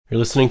You're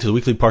listening to the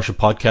weekly Parsha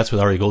podcast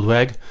with Ari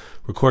Goldwag,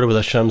 recorded with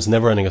Hashem's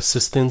never-ending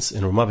assistance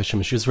in Ramat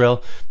Shemesh Israel,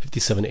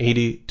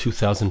 5780,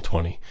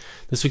 2020.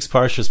 This week's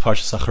Parsha is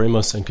Parsha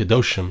Acharemos and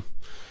Kedoshim.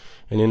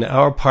 And in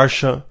our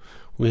Parsha,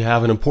 we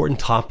have an important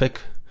topic,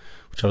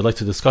 which I would like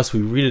to discuss.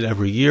 We read it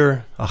every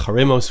year.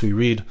 Acharemos, we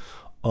read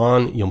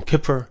on Yom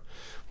Kippur.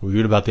 We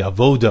read about the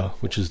Avoda,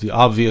 which is the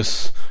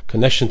obvious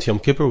connection to Yom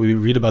Kippur. We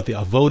read about the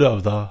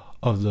Avoda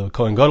of the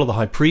Kohen Gadol, the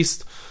high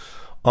priest,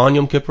 on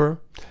Yom Kippur.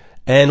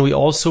 And we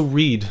also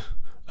read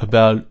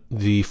about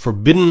the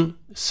forbidden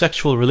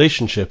sexual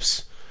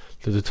relationships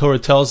that the Torah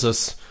tells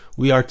us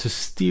we are to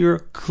steer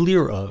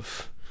clear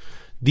of.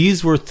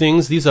 These were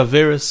things, these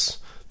averos,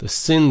 the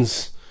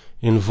sins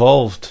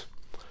involved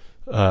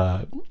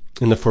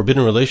in the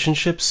forbidden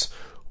relationships,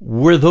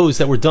 were those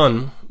that were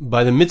done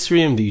by the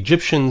Mitzrayim, the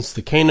Egyptians,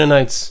 the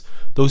Canaanites,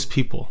 those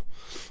people.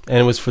 And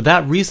it was for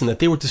that reason that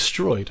they were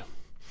destroyed.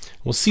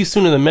 We'll see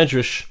soon in the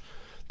Medrash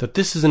that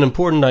this is an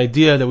important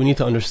idea that we need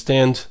to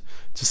understand.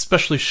 It's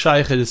especially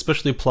shaykh, it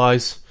especially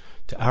applies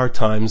to our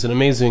times, an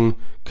amazing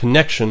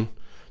connection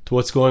to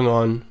what's going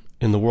on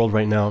in the world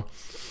right now.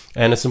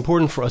 And it's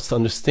important for us to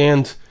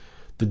understand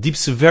the deep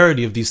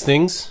severity of these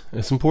things.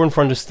 And it's important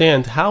for us to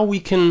understand how we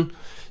can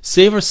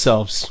save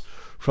ourselves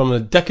from a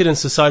decadent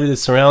society that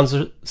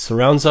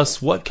surrounds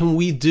us. What can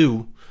we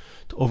do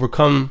to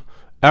overcome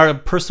our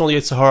personal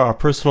Yetzer Hara, our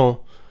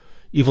personal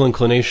evil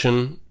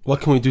inclination? What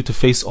can we do to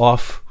face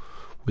off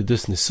with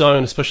this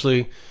nisayon,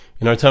 especially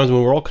in our times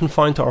when we're all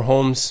confined to our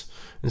homes,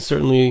 and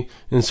certainly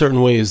in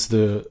certain ways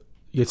the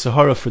Yetzer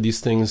Hara for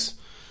these things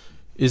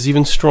is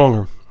even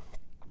stronger.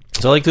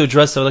 So I'd like to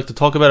address that, I'd like to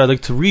talk about it, I'd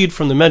like to read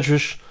from the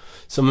Medrash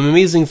some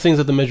amazing things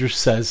that the Medrash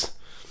says.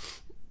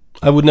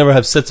 I would never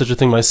have said such a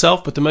thing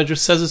myself, but the Medrash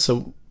says it,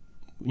 so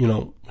we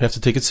have to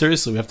take it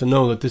seriously. We have to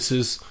know that this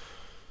is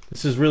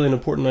really an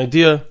important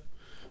idea,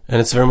 and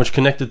it's very much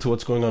connected to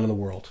what's going on in the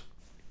world.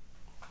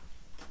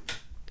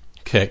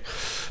 Okay,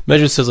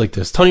 Medrash says like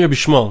this: Tani Rabbi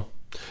Shmuel,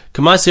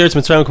 Kamas Eretz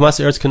Mitzrayim, Kamas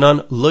Eretz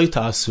Canaan, Lo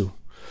Ta'asu.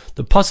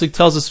 The pasuk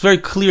tells us very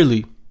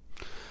clearly.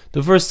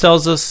 The verse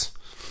tells us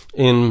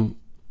in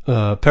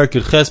Perek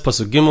Yud Ches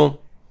pasuk Gimel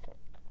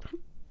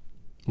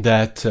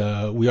that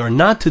we are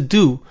not to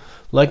do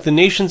like the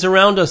nations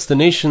around us, the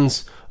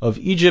nations of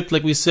Egypt,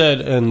 like we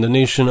said, and the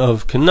nation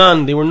of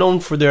Canaan. They were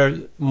known for their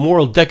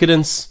moral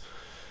decadence,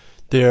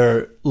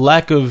 their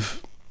lack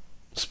of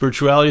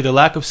spirituality, their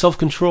lack of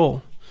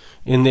self-control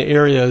in the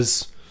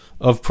areas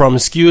of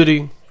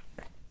promiscuity.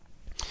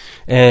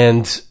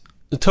 And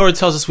the Torah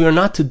tells us we are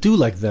not to do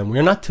like them. We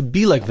are not to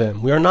be like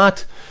them. We are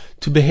not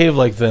to behave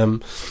like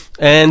them.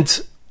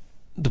 And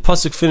the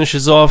pasuk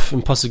finishes off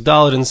in pasuk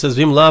Dalet and says,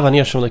 "Vim lav ani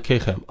Hashem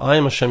lekechem." I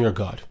am Hashem your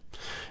God.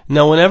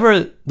 Now,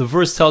 whenever the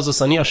verse tells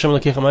us, "Ani Hashem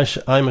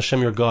lekechem," I am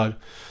Hashem your God,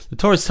 the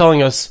Torah is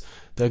telling us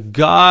that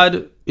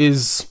God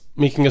is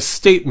making a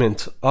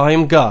statement. I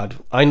am God.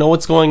 I know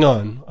what's going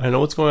on. I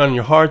know what's going on in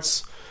your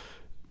hearts.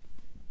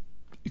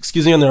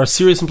 And there are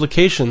serious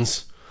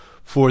implications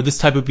for this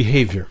type of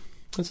behavior.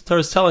 That's what the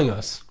Torah is telling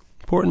us.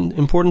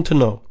 Important to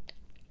know.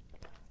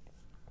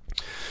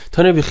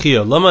 Tanya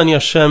B'chia, Lama ani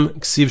Hashem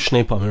ksiv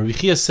shnei pamim.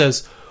 B'chia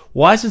says,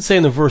 why does it say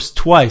in the verse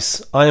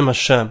twice, I am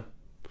Hashem?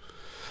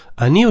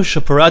 Ani hu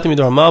shaparati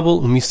midor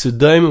hamabul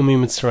u'misudaim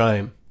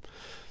u'mitzrayim.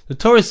 The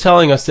Torah is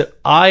telling us that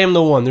I am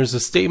the one. There's a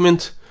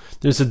statement,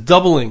 there's a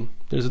doubling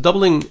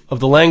of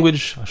the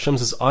language. Hashem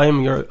says, I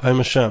am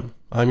Hashem.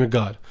 I am your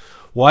God.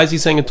 Why is he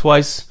saying it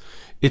twice?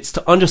 It's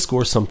to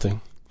underscore something.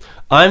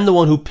 I'm the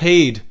one who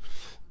paid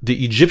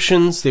the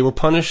Egyptians, they were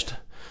punished.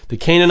 The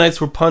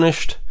Canaanites were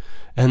punished.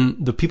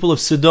 And the people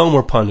of Sodom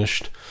were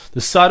punished.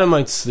 The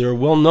Sodomites, they're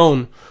well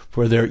known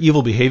for their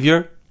evil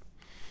behavior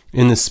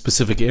in this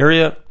specific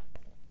area.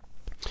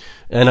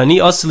 And Ani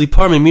asli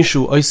parmi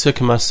mishu oisek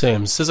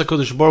masem. Says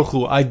HaKadosh Baruch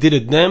Hu, I did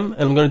it then,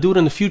 and I'm going to do it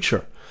in the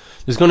future.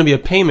 There's going to be a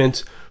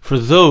payment for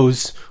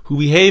those who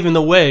behave in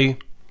the way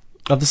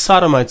of the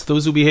Sodomites,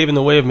 those who behave in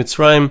the way of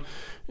Mitzrayim,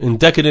 in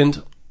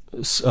decadent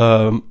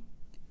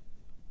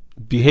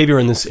behavior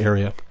in this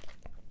area.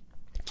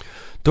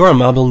 Says in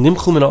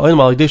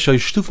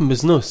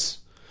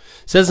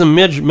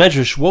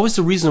Medrash, what was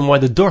the reason why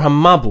the Dor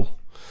HaMabul,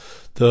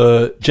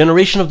 the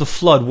generation of the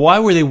flood, why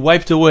were they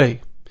wiped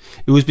away?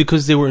 It was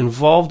because they were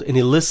involved in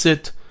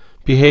illicit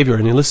behavior,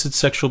 in illicit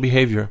sexual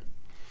behavior.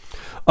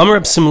 Amar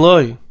Reb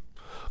Simloi,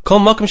 Kol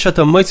makom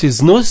shata moitzi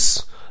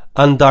znus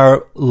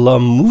andar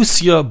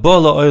lamusia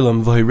bala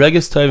olam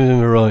v'hireges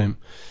tayvim v'roim.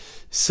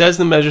 Says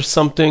the Medrash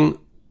something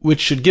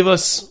which should give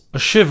us a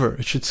shiver.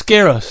 It should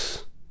scare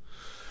us.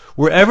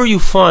 Wherever you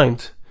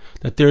find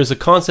that there is a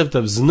concept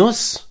of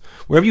znus,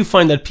 wherever you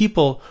find that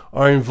people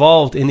are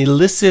involved in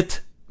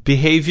illicit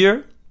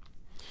behavior,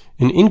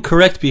 in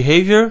incorrect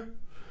behavior,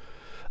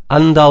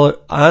 andar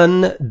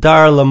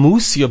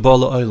lamusia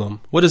bala olam.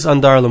 What is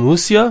andar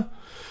lamusia?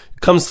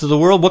 It comes to the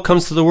world. What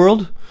comes to the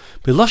world?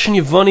 B'lashon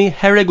Yevani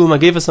hereg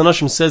u'magevas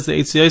anashim, says the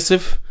Eitz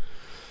Yosef.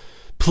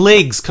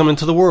 Plagues come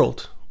into the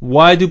world.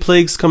 Why do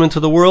plagues come into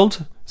the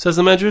world? Says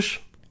the Medrash.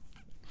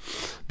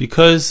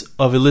 Because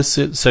of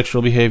illicit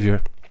sexual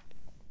behavior.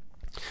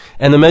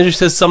 And the Medrash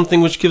says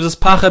something which gives us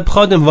pachad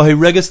pchadim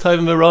v'hireges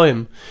tovim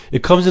v'roim.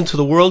 It comes into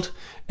the world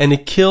and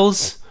it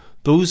kills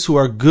those who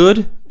are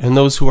good and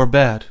those who are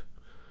bad.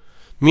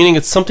 Meaning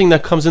it's something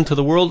that comes into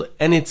the world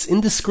and it's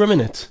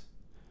indiscriminate.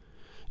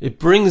 It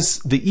brings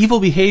the evil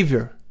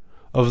behavior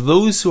of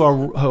those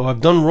who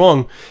have done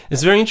wrong.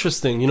 It's very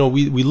interesting.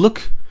 We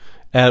look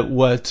at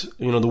what,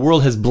 the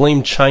world has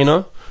blamed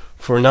China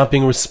for not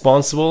being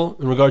responsible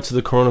in regard to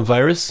the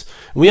coronavirus.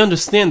 We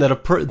understand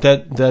that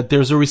that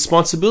there's a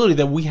responsibility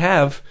that we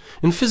have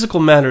in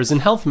physical matters, in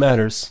health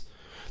matters.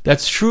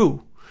 That's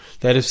true.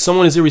 That if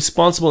someone is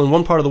irresponsible in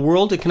one part of the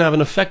world, it can have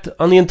an effect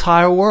on the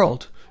entire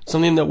world. It's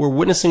something that we're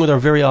witnessing with our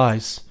very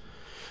eyes.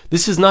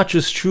 This is not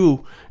just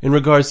true in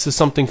regards to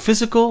something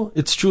physical,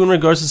 it's true in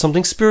regards to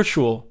something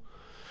spiritual.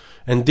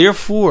 And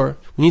therefore,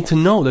 we need to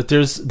know that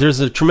there's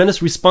a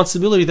tremendous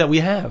responsibility that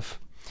we have.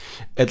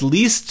 At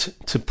least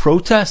to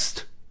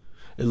protest,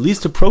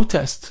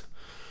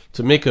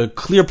 to make a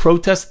clear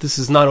protest, this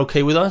is not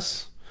okay with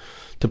us,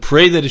 to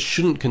pray that it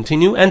shouldn't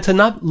continue, and to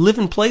not live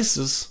in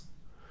places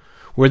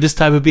where this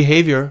type of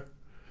behavior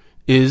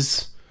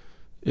is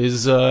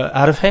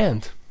out of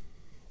hand.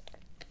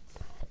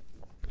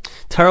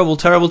 Terrible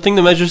thing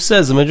the Medrash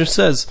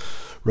says.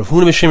 Rav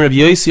Huna b'shem Rabbi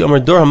Yosi Amar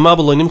Dor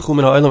Hamabel Lo Nimchu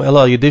Min Ha'olam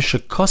Ela Al Yedei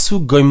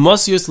Shekasu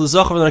Goymosius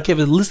L'Zachav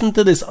V'Narkev. Listen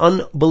to this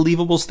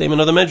unbelievable statement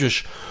of the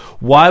Medrash.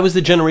 Why was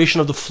the generation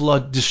of the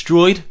flood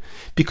destroyed?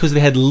 Because they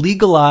had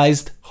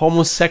legalized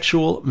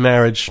homosexual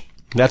marriage.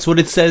 That's what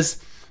it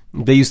says.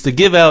 They used to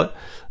give out,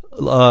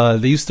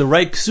 they used to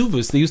write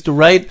ksuvas, they used to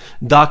write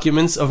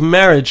documents of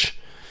marriage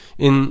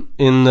in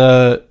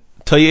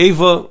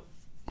Tayeva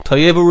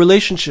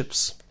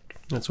relationships.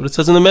 That's what it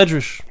says in the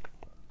Medrash.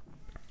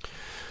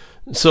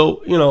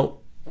 So,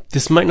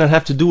 this might not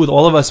have to do with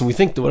all of us, and we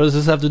think, what does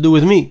this have to do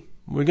with me?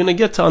 We're going to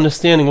get to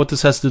understanding what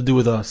this has to do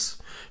with us.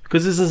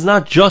 Because this is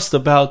not just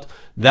about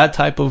that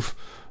type of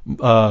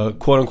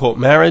quote-unquote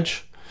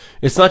marriage.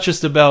 It's not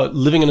just about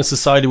living in a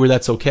society where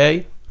that's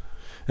okay.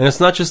 And it's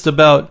not just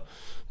about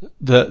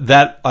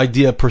that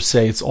idea per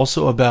se. It's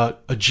also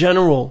about a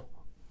general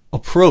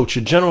approach,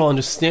 a general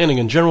understanding,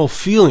 a general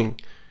feeling.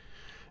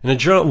 And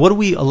what do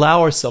we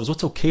allow ourselves?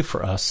 What's okay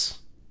for us?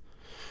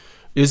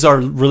 Is our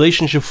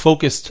relationship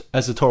focused,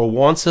 as the Torah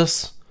wants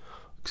us,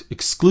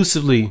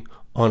 exclusively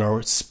on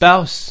our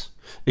spouse,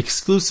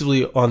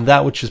 exclusively on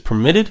that which is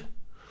permitted?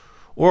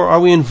 Or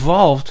are we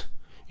involved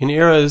in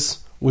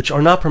areas which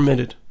are not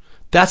permitted?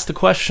 That's the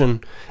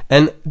question.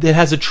 And it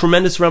has a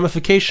tremendous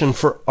ramification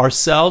for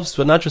ourselves,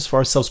 but not just for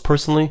ourselves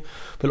personally,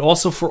 but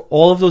also for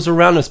all of those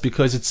around us,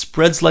 because it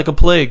spreads like a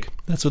plague.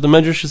 That's what the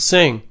Medrash is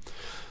saying.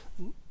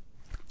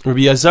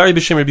 Rabbi Azari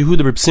b'shem Rabbi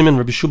Yehuda, Rabbi Simon,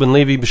 Rabbi Shuban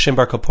Levi b'shem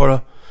Bar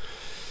Kapora.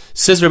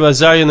 Says Rabbi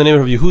Azariah in the name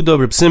of Rabbi Yehuda,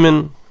 Rabbi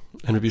Simon,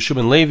 and Rabbi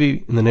Shuban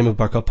Levi in the name of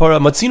Bar Kapora.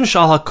 Matzinu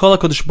shal hakol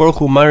HaKadosh Baruch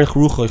Hu marich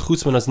rucho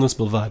chutz min aznus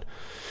bilvad.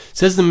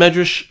 Says the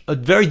Medrash, a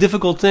very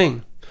difficult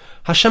thing.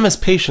 Hashem has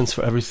patience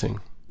for everything.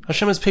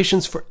 Hashem has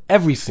patience for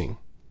everything.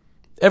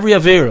 Every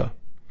avera.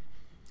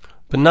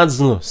 But not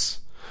znus.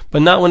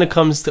 But not when it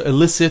comes to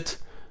illicit,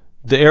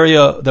 the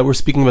area that we're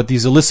speaking about,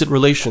 these illicit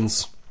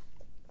relations.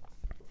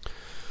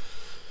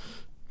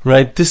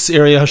 Right? This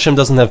area Hashem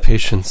doesn't have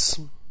patience.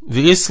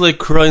 V'isle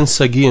kroin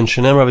sagian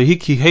shenemar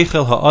v'hiki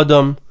heichel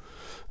ha'adam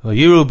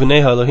v'yiru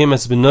b'nei ha'elohim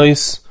es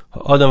b'nois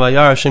ha'adam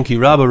v'yar Hashem ki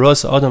rabba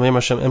ros ha'adam v'yem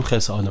Hashem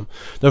emches ha'adam.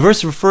 The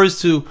verse refers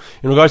to,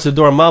 in regards to the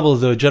Dor HaMabel,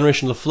 the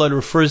generation of the flood,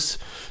 refers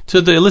to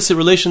the illicit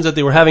relations that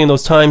they were having in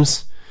those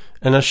times.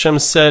 And Hashem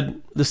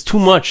said, there's too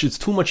much, it's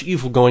too much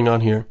evil going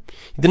on here.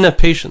 He didn't have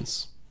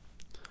patience.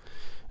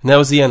 And that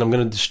was the end. I'm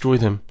going to destroy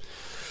them.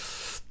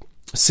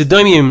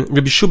 Sidonim,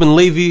 Rabbi Shuban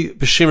Levi,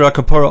 b'shem Bar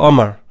Kapora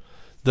Omar.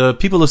 The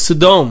people of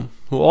Sodom,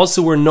 who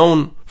also were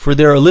known for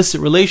their illicit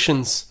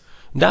relations,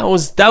 that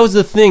was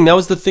the thing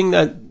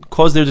that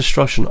caused their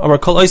destruction. Amar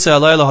kol oisei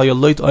halayla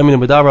hayolot oimin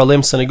b'davar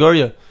aleim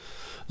senegoria.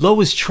 Lot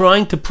was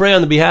trying to pray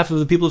on the behalf of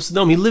the people of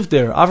Sodom. He lived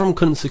there. Avram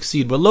couldn't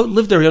succeed, but Lot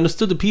lived there. He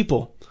understood the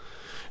people.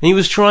 And he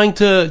was trying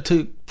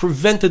to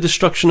prevent the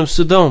destruction of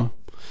Sodom.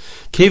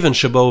 Kevan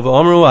shabo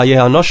v'amru ayeh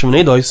anoshim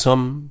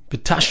nedoisam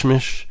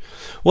b'tashmish.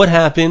 What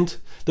happened?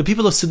 The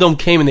people of Sodom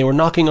came and they were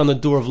knocking on the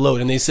door of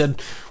Lot, and they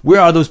said, where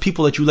are those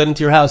people that you let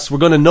into your house? We're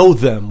going to know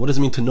them. What does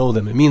it mean to know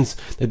them? It means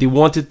that they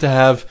wanted to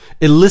have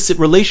illicit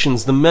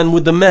relations, the men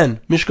with the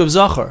men, Mishkav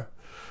Zachar,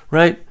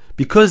 right?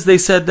 Because they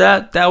said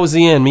that was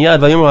the end.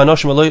 At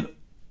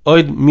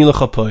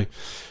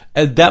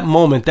that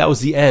moment, that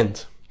was the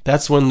end.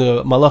 That's when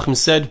the Malachim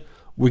said,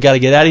 we got to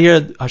get out of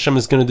here. Hashem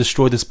is going to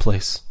destroy this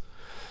place.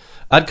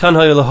 There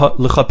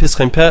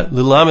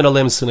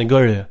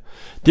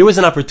was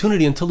an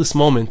opportunity until this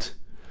moment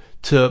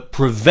to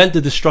prevent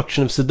the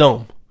destruction of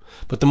Sodom.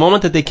 But the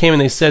moment that they came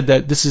and they said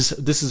that this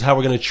is how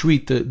we're going to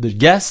treat the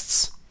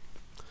guests,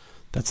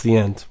 that's the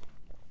end.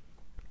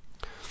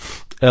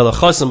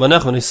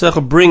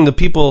 Bring the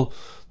people,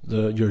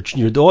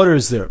 your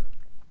daughters, their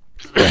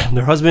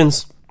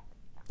husbands,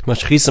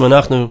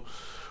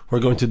 we're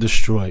going to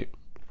destroy.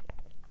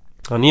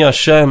 Ani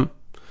Hashem,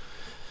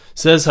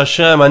 says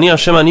Hashem, Ani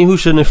Hashem, Ani Hu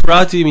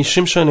shenifrati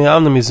mishimshon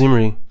ha'amna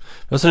mizimri.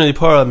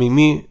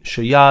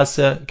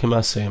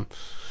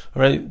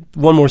 All right,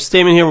 one more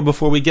statement here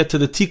before we get to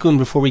the tikkun,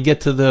 before we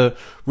get to the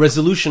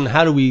resolution.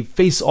 How do we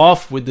face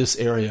off with this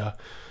area?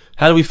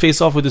 How do we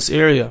face off with this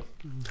area?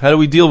 How do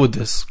we deal with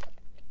this?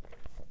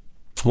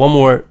 One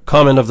more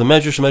comment of the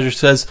Medrash. The Medrash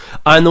says,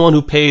 I'm the one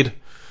who paid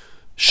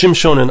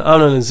Shimshon and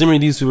Amnon and Zimri.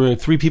 These were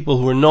three people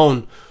who were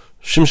known.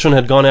 Shimshon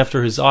had gone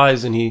after his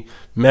eyes, and he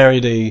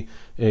married a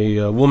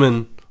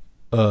woman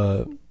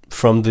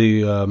from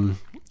the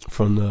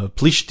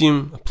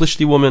Plishtim, a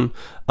Plishti woman.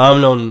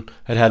 Amnon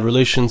had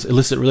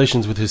illicit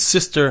relations with his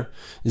sister.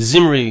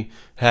 Zimri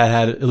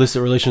had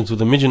illicit relations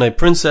with a Midianite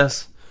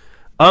princess.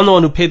 I'm the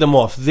one who paid them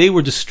off. They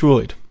were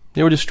destroyed.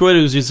 They were destroyed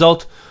as a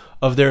result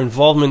of their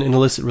involvement in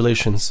illicit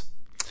relations.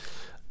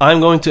 I'm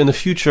going to, in the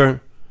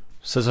future,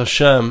 says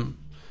Hashem,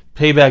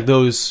 pay back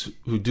those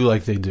who do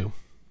like they do.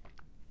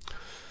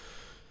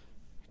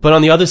 But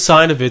on the other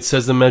side of it,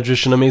 says the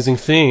Medrash, an amazing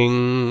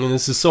thing, and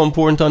this is so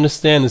important to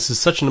understand, this is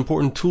such an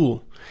important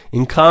tool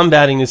in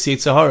combating this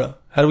Yetzer Hara.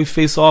 How do we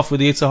face off with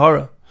the Yetzer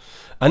Hara?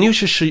 I'm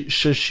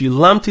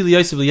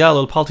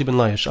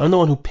the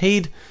one who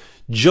paid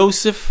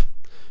Joseph,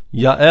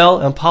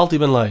 Yael, and Palti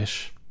ben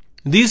Laish.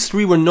 These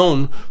three were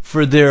known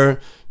for their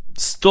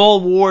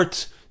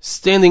stalwart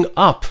standing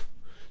up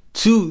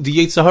to the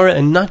Yetzer Hara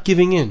and not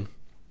giving in,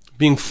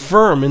 being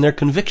firm in their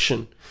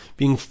conviction,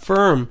 being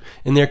firm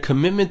in their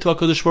commitment to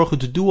HaKadosh Baruch Hu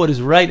to do what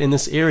is right in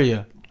this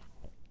area.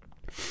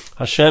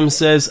 Hashem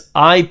says,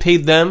 I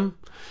paid them,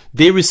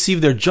 they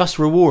received their just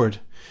reward.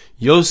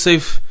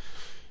 Yosef,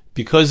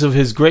 because of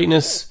his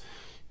greatness,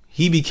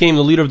 he became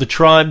the leader of the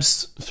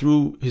tribes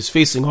through his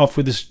facing off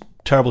with this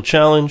terrible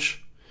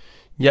challenge.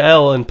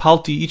 Yael and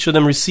Palti, each of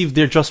them received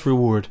their just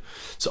reward.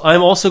 So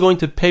I'm also going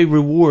to pay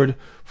reward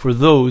for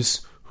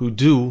those who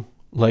do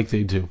like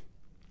they do.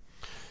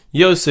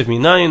 Yosef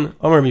minayin,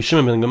 Amar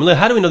Mishimon ben Gamliel.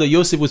 How do we know that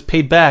Yosef was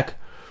paid back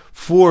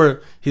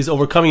for his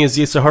overcoming his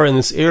Yetzer Hara in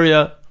this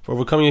area, for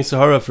overcoming Yetzer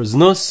Hara for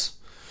Znus?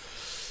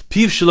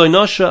 Piv shaloi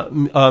nasha,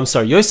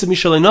 Yosef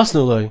mishaloi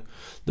nasnu.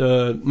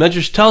 The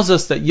Medrash tells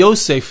us that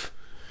Yosef,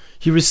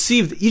 he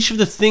received each of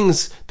the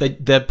things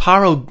that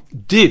Paro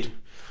did.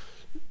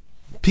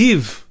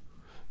 Piv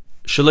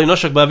shaloi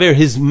nashak ba'aver,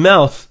 his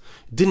mouth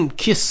didn't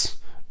kiss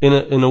in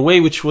a way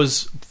which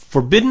was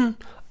forbidden.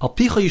 Al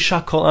picha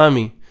yishak kol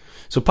ami.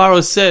 So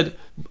Paro said,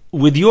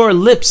 with your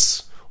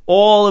lips,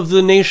 all of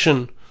the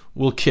nation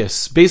will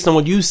kiss. Based on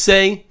what you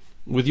say,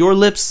 with your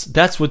lips,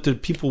 that's what the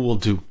people will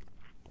do.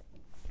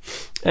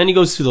 And he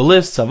goes through the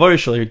list,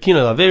 each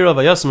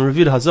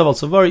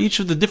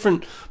of the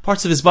different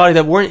parts of his body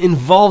that weren't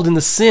involved in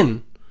the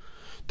sin,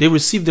 they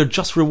received their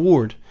just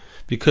reward.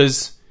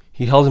 Because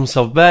he held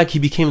himself back, he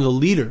became the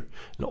leader.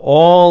 And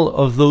all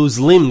of those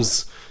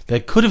limbs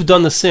that could have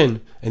done the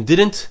sin and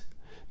didn't,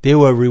 they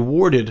were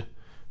rewarded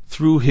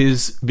through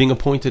his being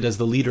appointed as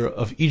the leader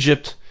of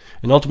Egypt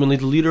and ultimately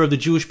the leader of the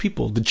Jewish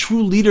people. The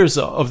true leaders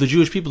of the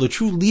Jewish people, the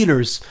true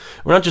leaders,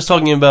 we're not just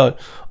talking about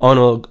on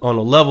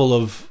a level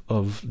of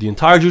the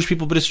entire Jewish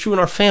people, but it's true in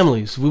our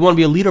families. We want to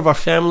be a leader of our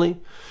family.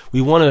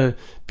 We want to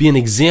be an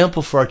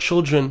example for our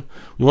children.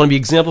 We want to be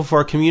an example for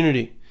our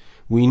community.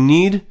 We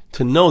need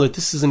to know that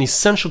this is an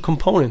essential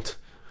component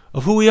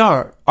of who we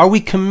are. Are we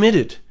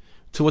committed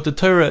to what the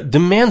Torah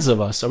demands of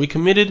us? Are we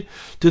committed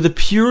to the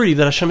purity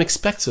that Hashem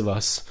expects of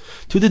us?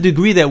 To the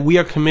degree that we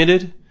are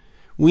committed,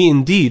 we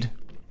indeed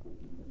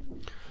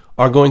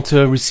are going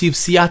to receive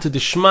siyata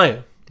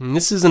d'shmaya. And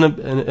this is in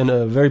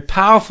a very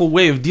powerful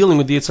way of dealing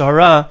with the Yetzer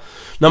Hara.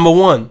 Number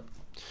one,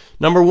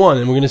 and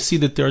we're going to see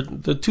that there are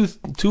the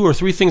two or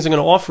three things I'm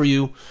going to offer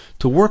you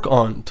to work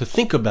on, to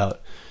think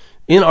about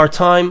in our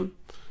time,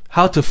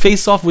 how to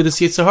face off with this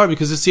Yetzer Hara,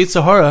 because this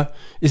Yetzer Hara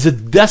is it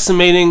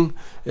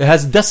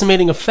has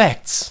decimating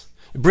effects.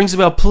 It brings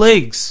about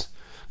plagues.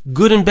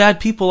 Good and bad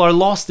people are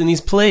lost in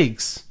these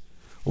plagues.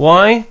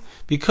 Why?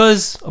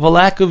 Because of a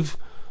lack of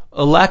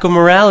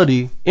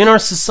morality in our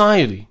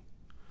society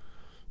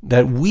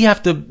that we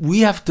have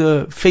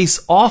to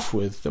face off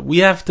with, that we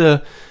have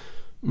to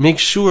make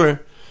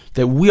sure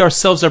that we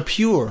ourselves are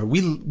pure.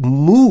 We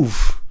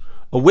move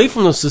away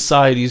from those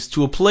societies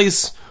to a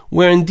place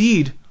where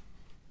indeed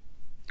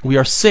we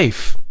are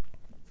safe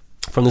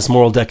from this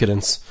moral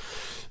decadence.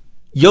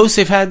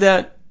 Yosef had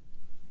that.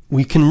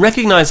 We can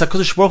recognize that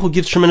HaKadosh Baruch Hu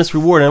gives tremendous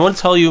reward. And I want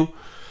to tell you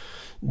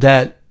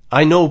that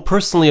I know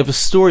personally of a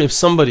story of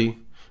somebody.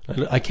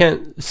 I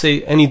can't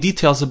say any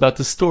details about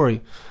this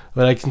story,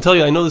 but I can tell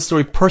you I know the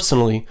story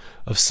personally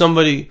of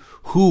somebody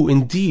who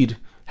indeed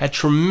had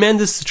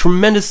tremendous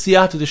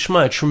siyata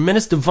d'shmaya,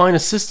 tremendous divine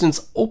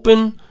assistance.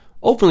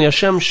 Openly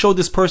Hashem showed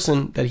this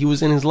person that he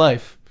was in his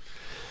life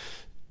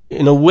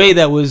in a way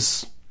that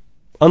was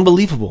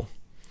unbelievable.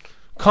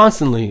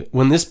 Constantly,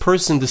 when this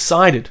person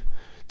decided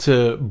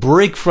to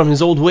break from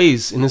his old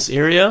ways in this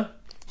area,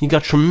 he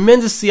got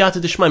tremendous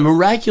siyata d'shmaya,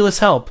 miraculous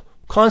help,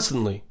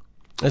 constantly,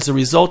 as a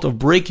result of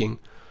breaking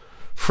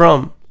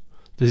from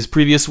his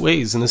previous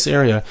ways in this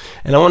area.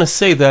 And I want to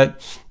say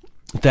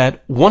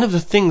that one of the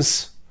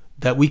things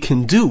that we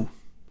can do,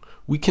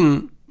 we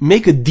can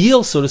make a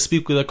deal, so to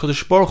speak, with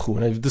HaKadosh Baruch Hu.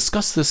 And I've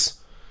discussed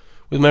this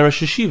with my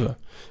Rosh Yeshiva.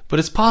 But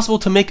it's possible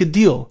to make a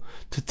deal,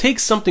 to take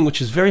something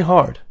which is very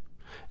hard,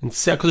 and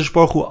say, HaKadosh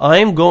Baruch Hu, I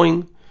am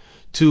going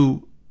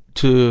to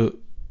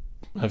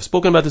I've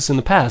spoken about this in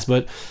the past,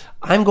 but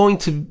I'm going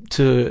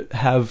to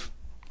have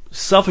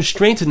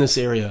self-restraint in this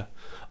area.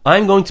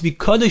 I'm going to be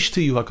Kaddish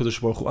to you,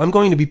 HaKadosh Baruch Hu. I'm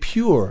going to be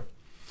pure.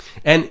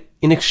 And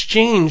in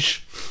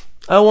exchange,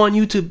 I want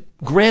you to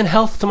grant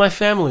health to my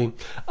family.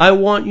 I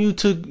want you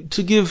to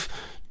give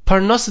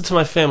parnasa to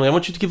my family. I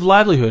want you to give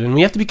livelihood. And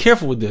we have to be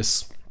careful with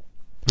this.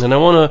 And I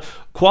want to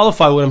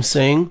qualify what I'm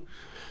saying.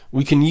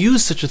 We can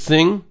use such a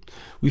thing.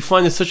 We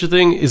find that such a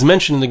thing is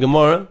mentioned in the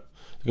Gemara.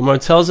 The Gemara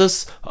tells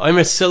us, person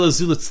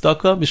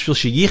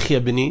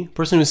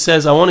who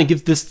says, I want to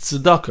give this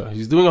tzedakah.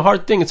 He's doing a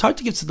hard thing. It's hard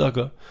to give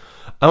tzedakah.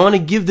 I want to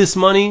give this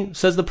money,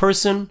 says the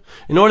person,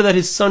 in order that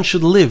his son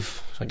should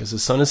live. I guess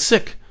his son is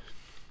sick.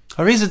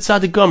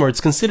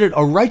 It's considered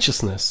a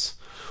righteousness.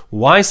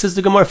 Why, says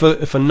the Gemara?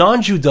 If a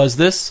non-Jew does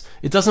this,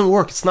 it doesn't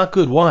work. It's not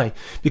good. Why?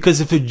 Because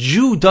if a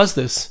Jew does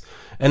this,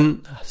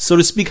 and so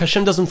to speak,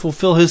 Hashem doesn't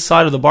fulfill his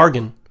side of the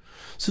bargain.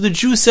 So the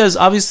Jew says,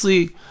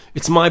 obviously,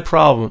 it's my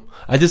problem.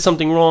 I did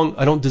something wrong.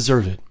 I don't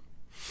deserve it.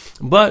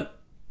 But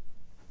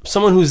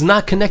someone who's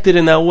not connected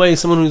in that way,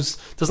 someone who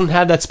doesn't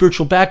have that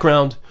spiritual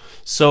background,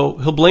 so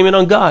he'll blame it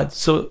on God.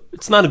 So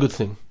it's not a good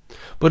thing.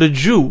 But a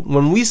Jew,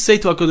 when we say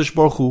to HaKadosh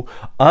Baruch Hu,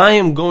 I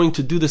am going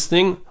to do this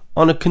thing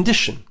on a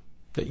condition,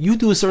 that you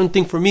do a certain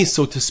thing for me,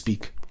 so to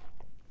speak.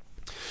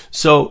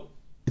 So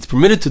it's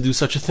permitted to do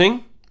such a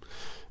thing.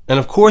 And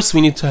of course,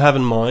 we need to have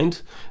in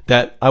mind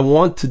that I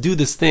want to do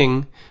this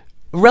thing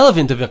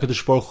relevant if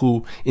HaKadosh Baruch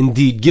Hu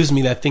indeed gives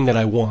me that thing that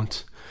I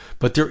want.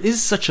 But there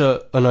is such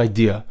an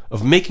idea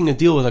of making a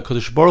deal with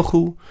HaKadosh Baruch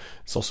Hu.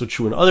 It's also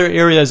true in other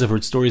areas. I've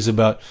heard stories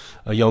about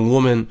a young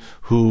woman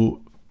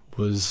who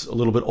was a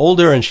little bit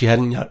older and she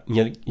hadn't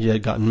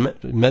yet gotten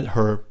met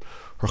her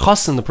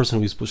chassan, the person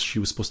who she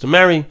was supposed to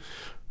marry,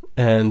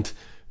 and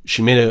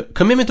she made a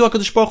commitment to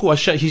HaKadosh Baruch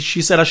Hu.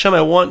 She said, Hashem,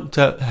 I want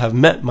to have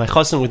met my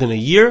chassan within a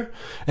year,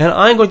 and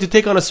I'm going to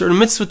take on a certain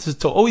mitzvah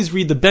to always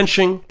read the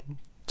benching,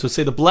 to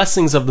say the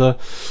blessings of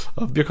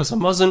Birkas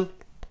Hamazon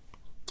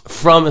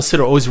from a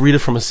siddur, always read it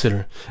from a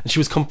siddur. And she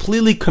was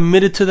completely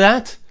committed to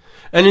that,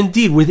 and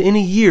indeed, within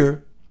a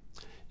year,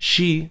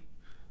 she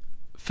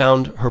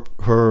found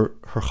her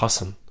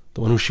chassan,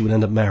 the one who she would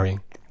end up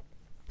marrying.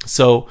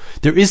 So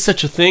there is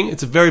such a thing.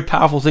 It's a very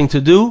powerful thing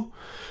to do,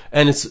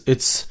 and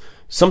it's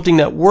something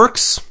that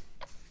works.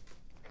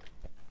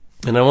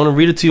 And I want to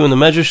read it to you. And the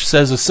Medrash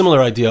says a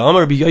similar idea.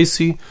 Amar Rabbi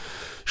Yossi,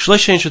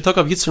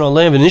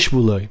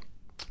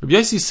 Rabbi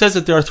Yossi says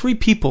that there are three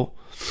people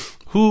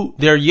who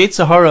their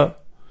Yetzer Hara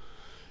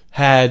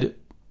had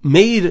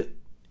made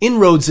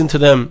inroads into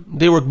them.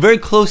 They were very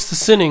close to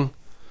sinning.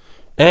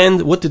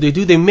 And what did they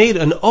do? They made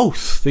an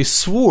oath. They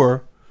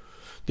swore.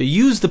 They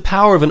used the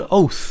power of an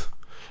oath.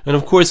 And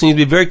of course, you need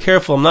to be very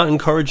careful. I'm not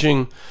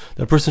encouraging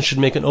that a person should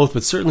make an oath,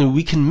 but certainly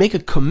we can make a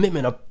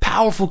commitment, a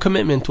powerful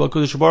commitment to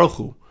HaKadosh Baruch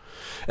Hu.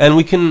 And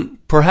we can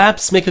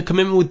perhaps make a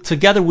commitment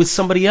together with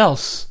somebody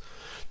else.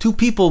 Two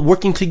people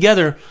working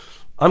together.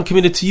 I'm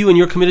committed to you and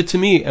you're committed to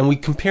me, and we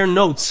compare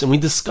notes and we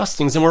discuss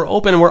things and we're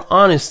open and we're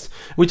honest.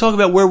 We talk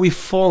about where we've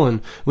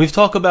fallen. We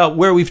talk about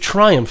where we've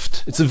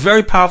triumphed. It's a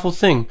very powerful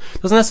thing.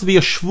 It doesn't have to be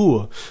a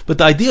shvuah, but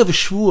the idea of a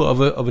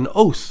shvuah, of an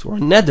oath or a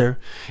neder,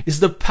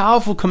 is the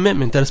powerful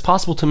commitment that is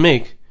possible to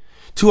make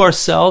to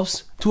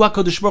ourselves, to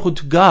HaKadosh Baruch Hu,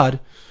 to God,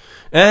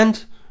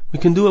 and we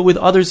can do it with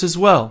others as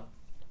well.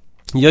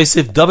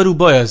 Yosef, David,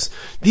 Boaz,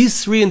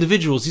 these three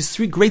individuals, these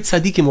three great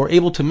tzaddikim were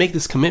able to make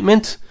this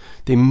commitment.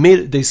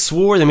 They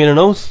swore, they made an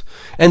oath,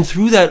 and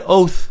through that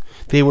oath,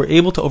 they were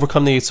able to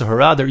overcome the Yetzer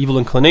Hara, their evil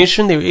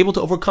inclination. They were able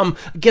to overcome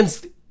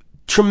against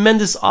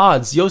tremendous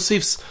odds.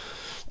 Yosef's,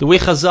 the way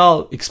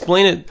Chazal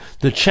explain it,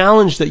 the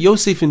challenge that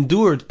Yosef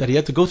endured, that he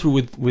had to go through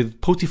with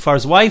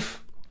Potiphar's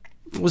wife,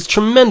 was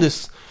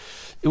tremendous.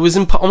 It was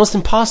almost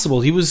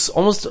impossible. He was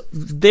almost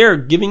there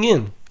giving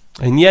in,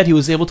 and yet he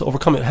was able to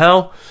overcome it.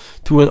 How?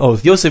 Through an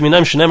oath. Yosef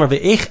minam shenemar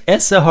ve'ech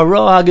esa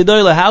hara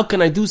ha'gedola. How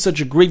can I do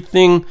such a great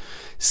thing?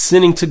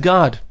 Sinning to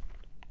God.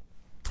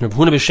 It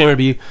doesn't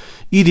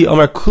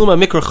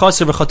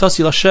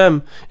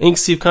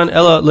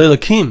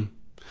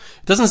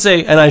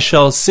say, and I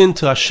shall sin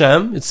to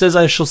Hashem. It says,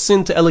 I shall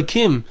sin to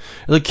Elokim.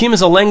 Elokim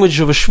is a language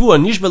of a shvuah.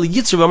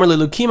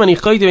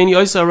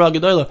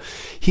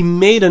 He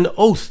made an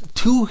oath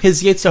to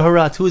his Yetzer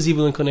Hara, to his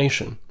evil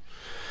inclination.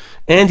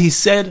 And he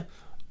said,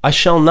 I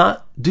shall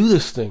not do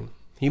this thing.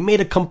 He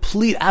made a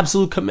complete,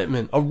 absolute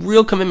commitment, a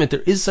real commitment.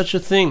 There is such a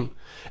thing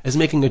as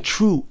making a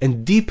true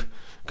and deep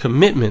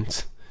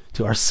commitment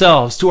to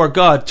ourselves, to our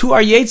God, to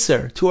our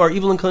Yetzer, to our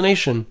evil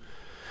inclination.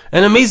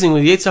 And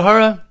amazingly, the Yetzer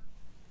Hara,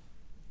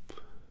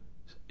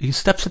 he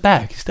steps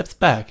back.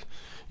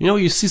 You know,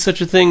 you see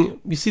such a thing,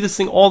 you see this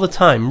thing all the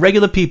time.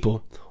 Regular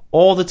people,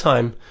 all the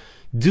time,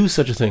 do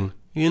such a thing.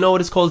 You know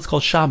what it's called? It's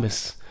called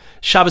Shabbos.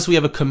 Shabbos, we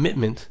have a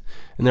commitment.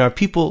 And there are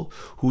people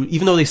who,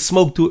 even though they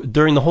smoke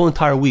during the whole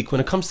entire week, when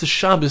it comes to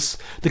Shabbos,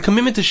 the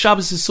commitment to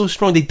Shabbos is so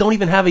strong, they don't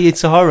even have a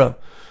Yetzer Hara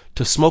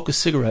to smoke a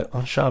cigarette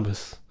on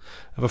Shabbos.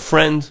 I have a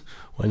friend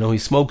who I know he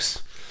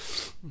smokes,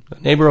 a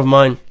neighbor of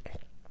mine,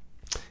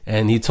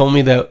 and he told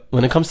me that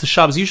when it comes to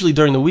Shabbos, usually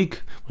during the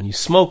week, when you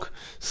smoke,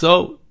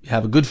 so you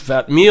have a good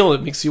fat meal,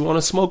 it makes you want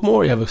to smoke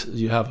more.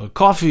 You have a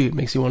coffee, it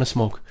makes you want to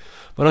smoke.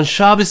 But on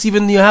Shabbos,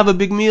 even you have a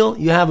big meal,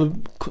 you have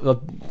a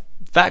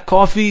fat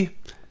coffee,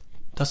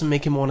 doesn't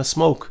make him want to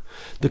smoke.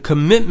 The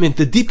commitment,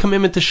 the deep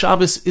commitment to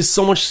Shabbos is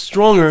so much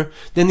stronger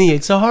than the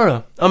Yetzer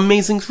Hara.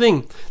 Amazing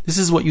thing. This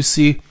is what you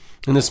see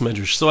in this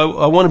medrash. So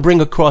I want to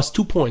bring across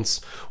 2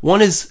 points.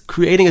 One is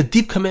creating a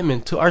deep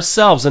commitment to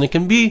ourselves, and it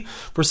can be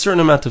for a certain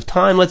amount of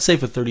time, let's say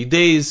for 30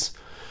 days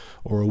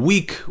or a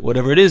week,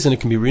 whatever it is, and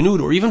it can be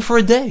renewed, or even for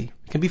a day.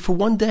 It can be for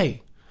one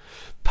day.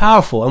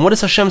 Powerful. And what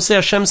does Hashem say?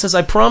 Hashem says,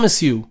 I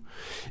promise you,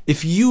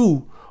 if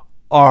you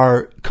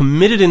are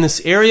committed in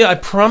this area, I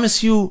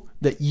promise you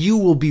that you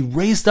will be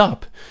raised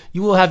up.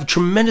 You will have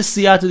tremendous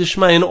siyata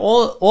d'shmaya in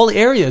all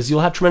areas.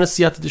 You'll have tremendous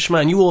siyata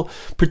d'shmaya, and you will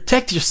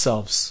protect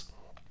yourselves.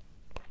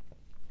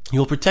 You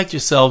will protect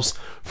yourselves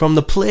from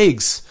the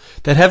plagues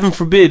that, heaven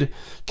forbid,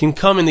 can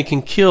come and they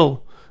can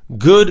kill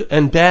good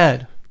and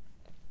bad.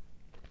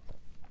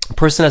 A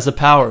person has the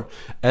power,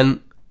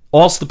 and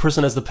also the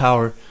person has the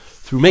power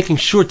through making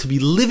sure to be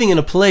living in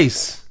a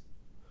place.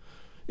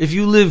 If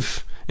you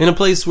live in a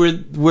place where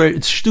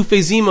it's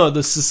shtufei zima,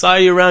 the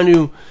society around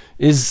you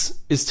is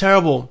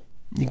terrible,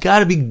 you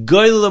gotta be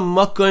goyla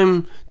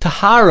makom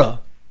tahara.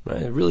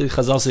 Right? Really,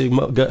 Chazal say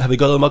have a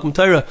goyla makom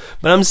tahara,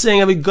 but I'm saying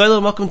have a goyla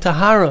makom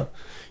tahara.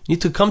 You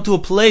need to come to a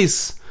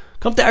place.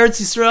 Come to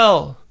Eretz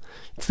Yisrael.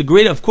 It's the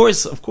great. Of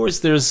course.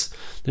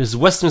 There's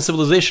Western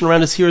civilization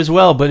around us here as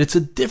well, but it's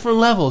a different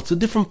level. It's a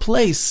different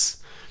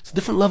place. It's a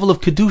different level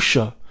of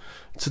kedusha.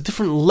 It's a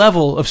different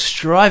level of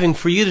striving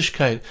for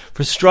Yiddishkeit,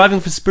 for striving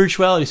for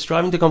spirituality,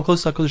 striving to come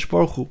close to HaKadosh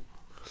Baruch Hu.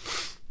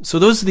 So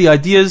those are the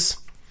ideas,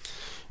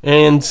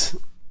 and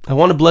I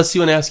want to bless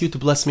you and ask you to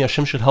bless me.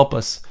 Hashem should help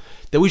us,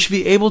 that we should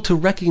be able to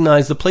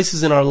recognize the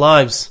places in our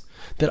lives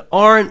that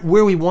aren't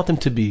where we want them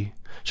to be.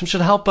 Hashem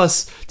should help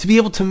us to be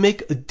able to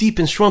make a deep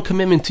and strong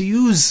commitment to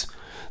use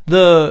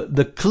the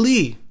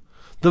kli,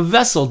 the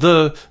vessel,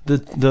 the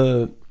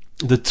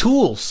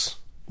tools,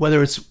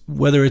 whether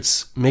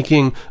it's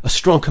making a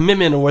strong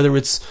commitment, or whether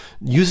it's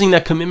using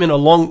that commitment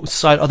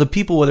alongside other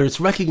people, whether it's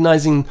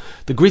recognizing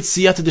the great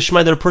siyata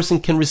d'shmaya that a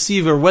person can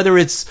receive, or whether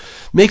it's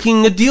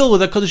making a deal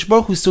with HaKadosh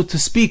Baruch Hu, so to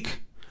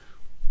speak,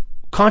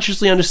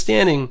 consciously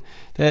understanding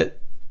that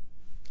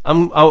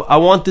I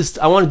want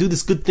to do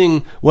this good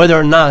thing whether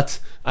or not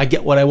I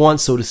get what I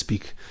want, so to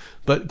speak.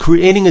 But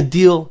creating a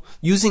deal,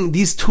 using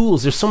these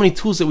tools, there's so many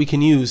tools that we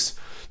can use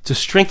to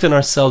strengthen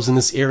ourselves in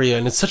this area.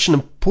 And it's such an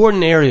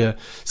important area,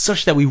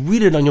 such that we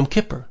read it on Yom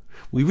Kippur.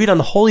 We read on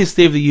the holiest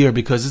day of the year,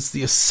 because it's the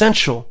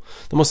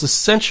most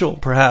essential,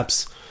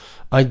 perhaps,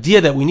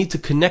 idea that we need to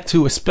connect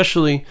to,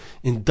 especially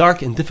in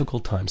dark and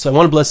difficult times. So I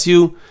want to bless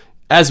you.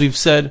 As we've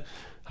said,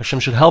 Hashem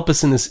should help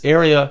us in this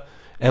area,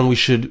 and we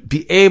should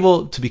be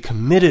able to be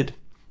committed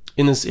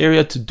in this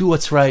area to do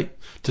what's right,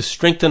 to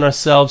strengthen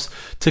ourselves,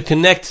 to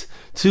connect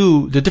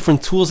to the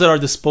different tools at our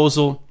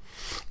disposal.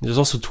 There's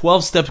also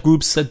 12-step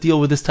groups that deal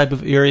with this type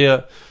of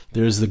area.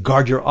 There's the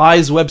Guard Your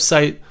Eyes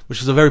website,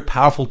 which is a very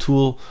powerful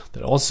tool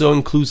that also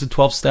includes the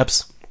 12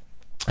 steps.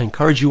 I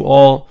encourage you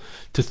all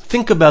to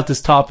think about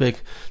this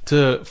topic,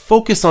 to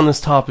focus on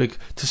this topic,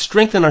 to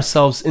strengthen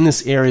ourselves in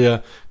this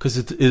area, because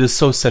it is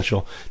so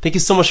essential. Thank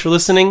you so much for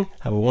listening.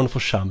 Have a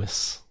wonderful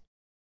Shabbos.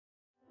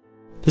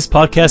 This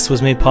podcast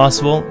was made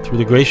possible through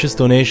the gracious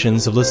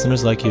donations of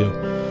listeners like you.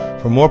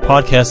 For more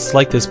podcasts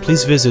like this,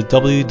 please visit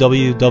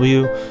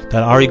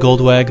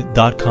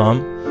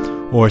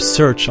www.arigoldwag.com or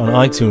search on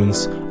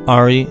iTunes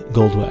Ari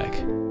Goldwag.